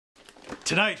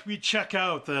Tonight we check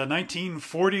out the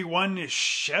 1941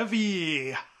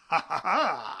 Chevy. Ha ha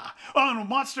ha! On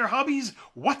Monster Hobbies,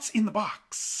 what's in the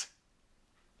box?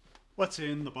 What's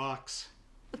in the box?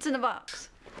 What's in the box?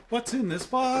 What's in this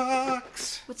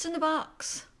box? What's in the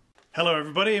box? Hello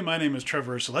everybody, my name is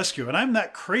Trevor Celescu and I'm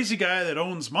that crazy guy that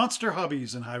owns Monster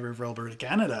Hobbies in High River, Alberta,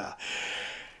 Canada.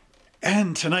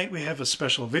 And tonight we have a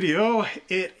special video.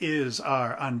 It is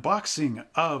our unboxing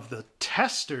of the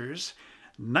Testors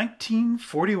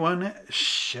 1941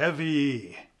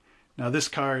 Chevy. Now this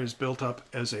car is built up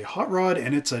as a hot rod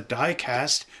and it's a die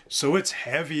cast, so it's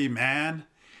heavy, man.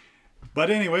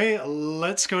 But anyway,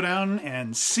 let's go down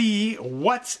and see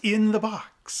what's in the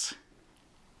box.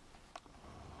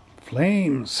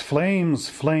 Flames, flames,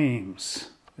 flames.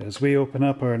 As we open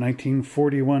up our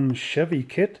 1941 Chevy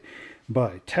kit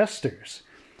by Testors.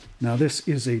 Now this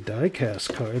is a die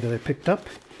cast car that I picked up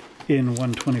in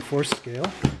 1/24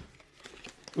 scale.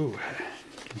 Ooh,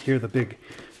 you can hear the big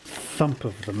thump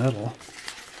of the metal.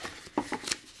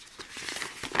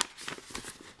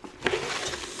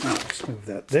 Now let's move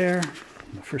that there.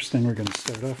 The first thing we're going to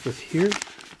start off with here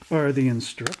are the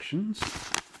instructions,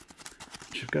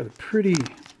 which have got a pretty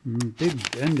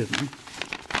big bend in them.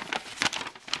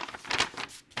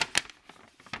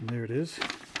 And there it is.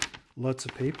 Lots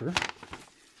of paper,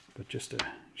 but just a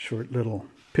short little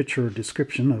picture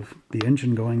description of the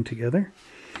engine going together.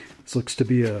 This looks to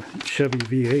be a Chevy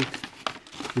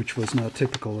V8, which was not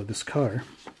typical of this car.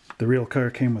 The real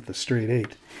car came with a straight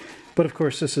 8. But of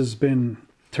course this has been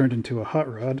turned into a hot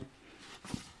rod.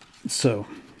 So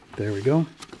there we go.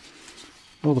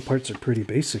 All the parts are pretty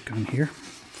basic on here,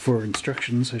 for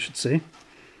instructions I should say.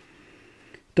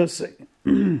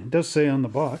 It does say on the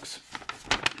box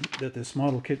that this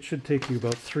model kit should take you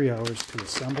about 3 hours to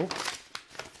assemble.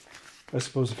 I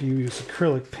suppose if you use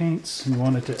acrylic paints and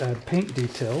wanted to add paint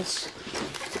details,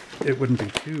 it wouldn't be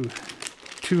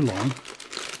too long.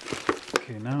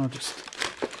 Okay, now just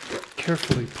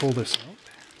carefully pull this out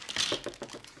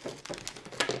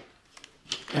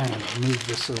and move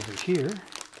this over here.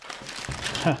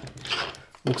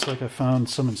 Looks like I found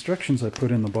some instructions I put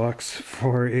in the box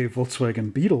for a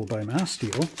Volkswagen Beetle by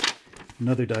Mastio.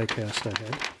 Another die cast I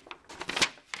had.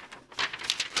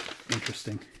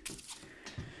 Interesting.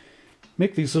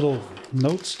 Make these little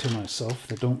notes to myself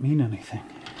that don't mean anything.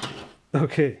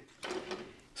 Okay,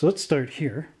 so let's start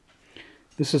here.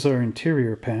 This is our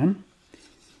interior pan,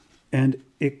 and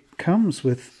it comes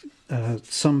with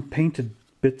some painted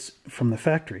bits from the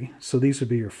factory. So these would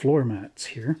be your floor mats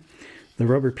here. The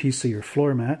rubber piece of your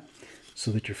floor mat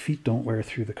so that your feet don't wear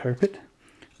through the carpet.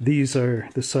 These are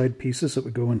the side pieces that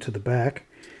would go into the back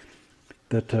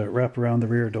that wrap around the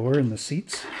rear door and the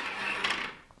seats.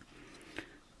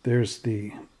 There's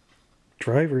the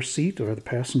driver's seat or the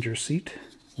passenger seat,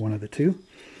 one of the two.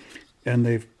 And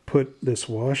they've put this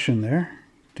wash in there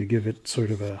to give it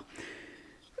sort of a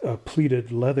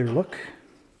pleated leather look.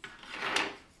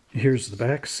 Here's the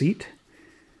back seat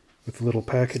with a little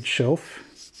package shelf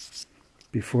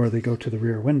before they go to the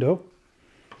rear window.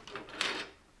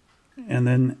 And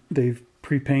then they've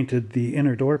pre-painted the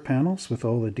inner door panels with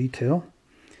all the detail.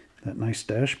 That nice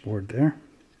dashboard there.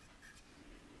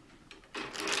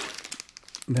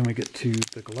 And then we get to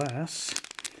the glass,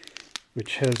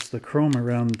 which has the chrome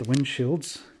around the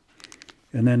windshields.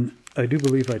 And then I do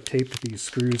believe I taped these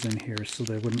screws in here so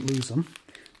they wouldn't lose them.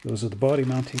 Those are the body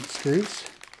mounting screws.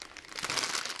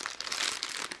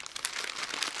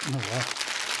 Oh wow.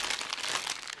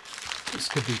 This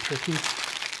could be tricky.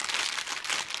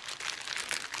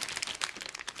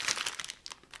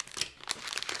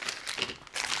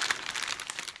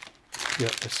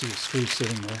 Yeah, I see a screw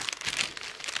sitting there.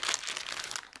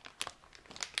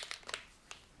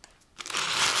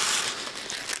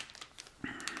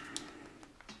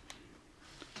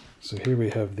 So here we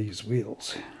have these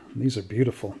wheels. These are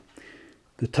beautiful.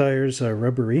 The tires are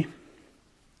rubbery,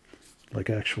 like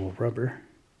actual rubber.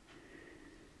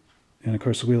 And of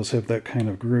course the wheels have that kind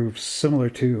of groove similar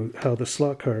to how the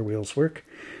slot car wheels work.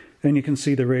 And you can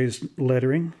see the raised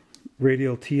lettering,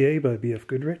 Radial TA by B.F.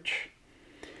 Goodrich.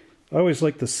 I always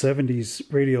liked the 70s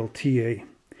Radial TA.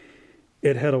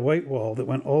 It had a white wall that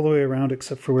went all the way around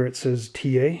except for where it says TA.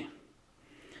 I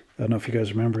don't know if you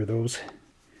guys remember those.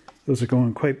 Those are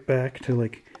going quite back to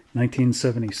like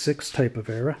 1976 type of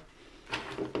era.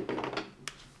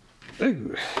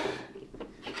 Ooh.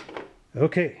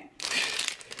 Okay.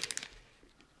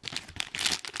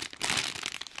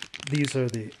 These are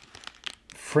the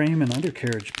frame and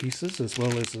undercarriage pieces as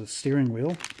well as the steering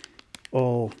wheel,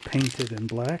 all painted in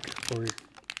black or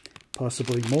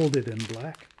possibly molded in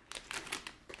black.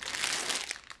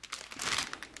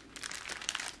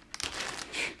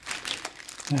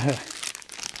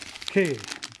 Okay,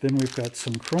 then we've got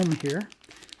some chrome here,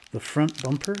 the front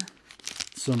bumper,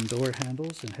 some door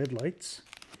handles and headlights,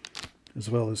 as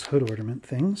well as hood ornament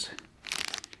things.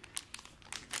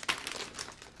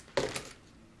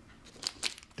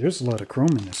 There's a lot of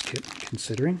chrome in this kit,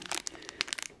 considering.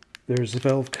 There's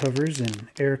valve covers and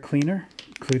air cleaner,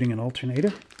 including an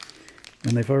alternator.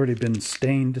 And they've already been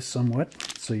stained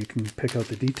somewhat, so you can pick out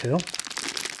the detail.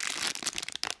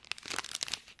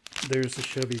 There's the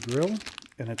Chevy grille,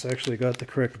 and it's actually got the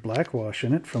correct black wash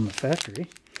in it from the factory.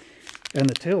 And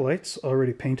the taillights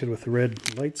already painted with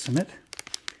red lights in it.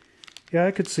 Yeah,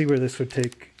 I could see where this would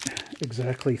take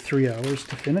exactly 3 hours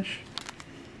to finish.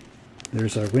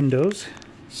 There's our windows.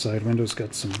 Side windows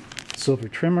got some silver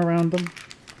trim around them.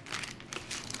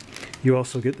 You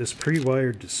also get this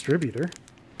pre-wired distributor,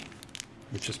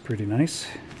 which is pretty nice.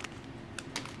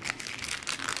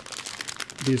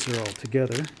 These are all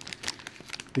together.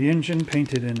 The engine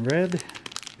painted in red,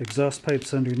 exhaust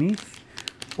pipes underneath,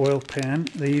 oil pan.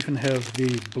 They even have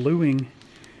the bluing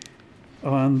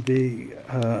on the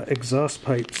exhaust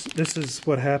pipes. This is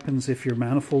what happens if your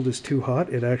manifold is too hot.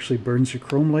 It actually burns your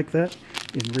chrome like that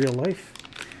in real life.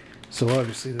 So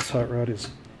obviously this hot rod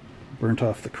is burnt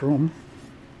off the chrome.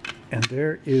 And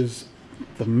there is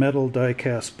the metal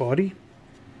die-cast body,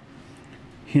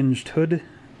 hinged hood,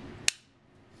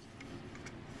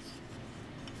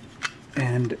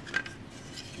 and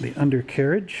the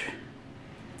undercarriage.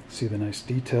 See the nice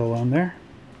detail on there.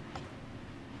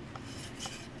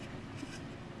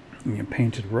 And you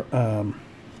painted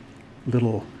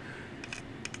little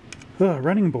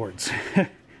running boards. I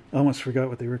almost forgot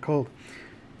what they were called.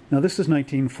 Now this is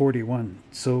 1941,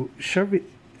 so Chevy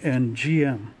and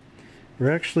GM were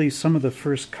actually some of the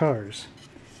first cars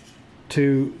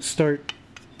to start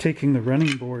taking the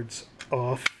running boards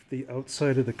off the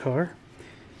outside of the car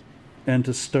and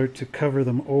to start to cover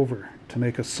them over to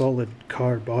make a solid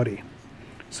car body.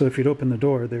 So if you'd open the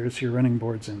door, there's your running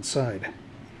boards inside.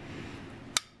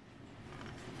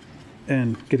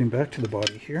 And getting back to the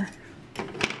body here,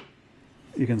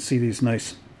 you can see these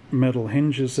nice metal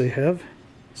hinges they have,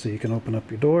 so you can open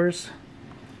up your doors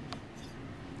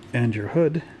and your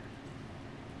hood.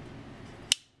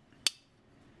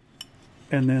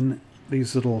 And then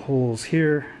these little holes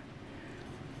here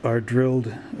are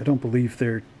drilled. I don't believe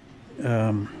they're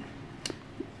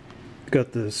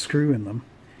got the screw in them,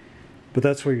 but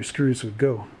that's where your screws would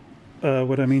go.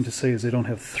 What I mean to say is they don't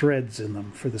have threads in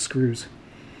them for the screws.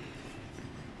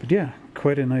 But yeah,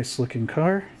 quite a nice looking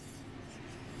car.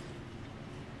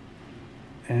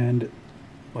 And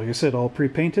like I said, all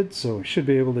pre-painted, so we should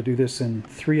be able to do this in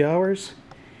 3 hours.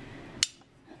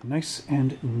 Nice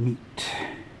and neat.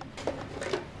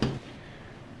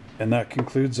 And that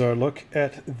concludes our look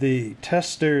at the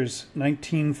Testors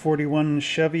 1941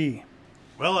 Chevy.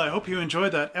 Well, I hope you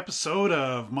enjoyed that episode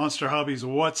of Monster Hobbies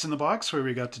What's in the Box, where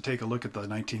we got to take a look at the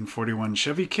 1941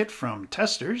 Chevy kit from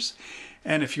Testors.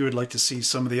 And if you would like to see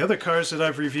some of the other cars that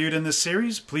I've reviewed in this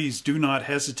series, please do not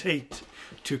hesitate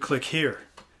to click here.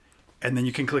 And then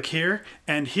you can click here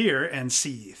and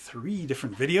see 3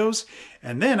 different videos.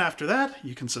 And then after that,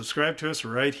 you can subscribe to us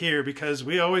right here, because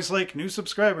we always like new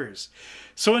subscribers.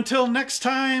 So until next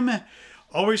time,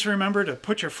 always remember to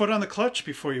put your foot on the clutch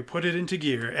before you put it into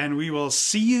gear. And we will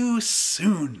see you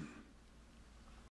soon.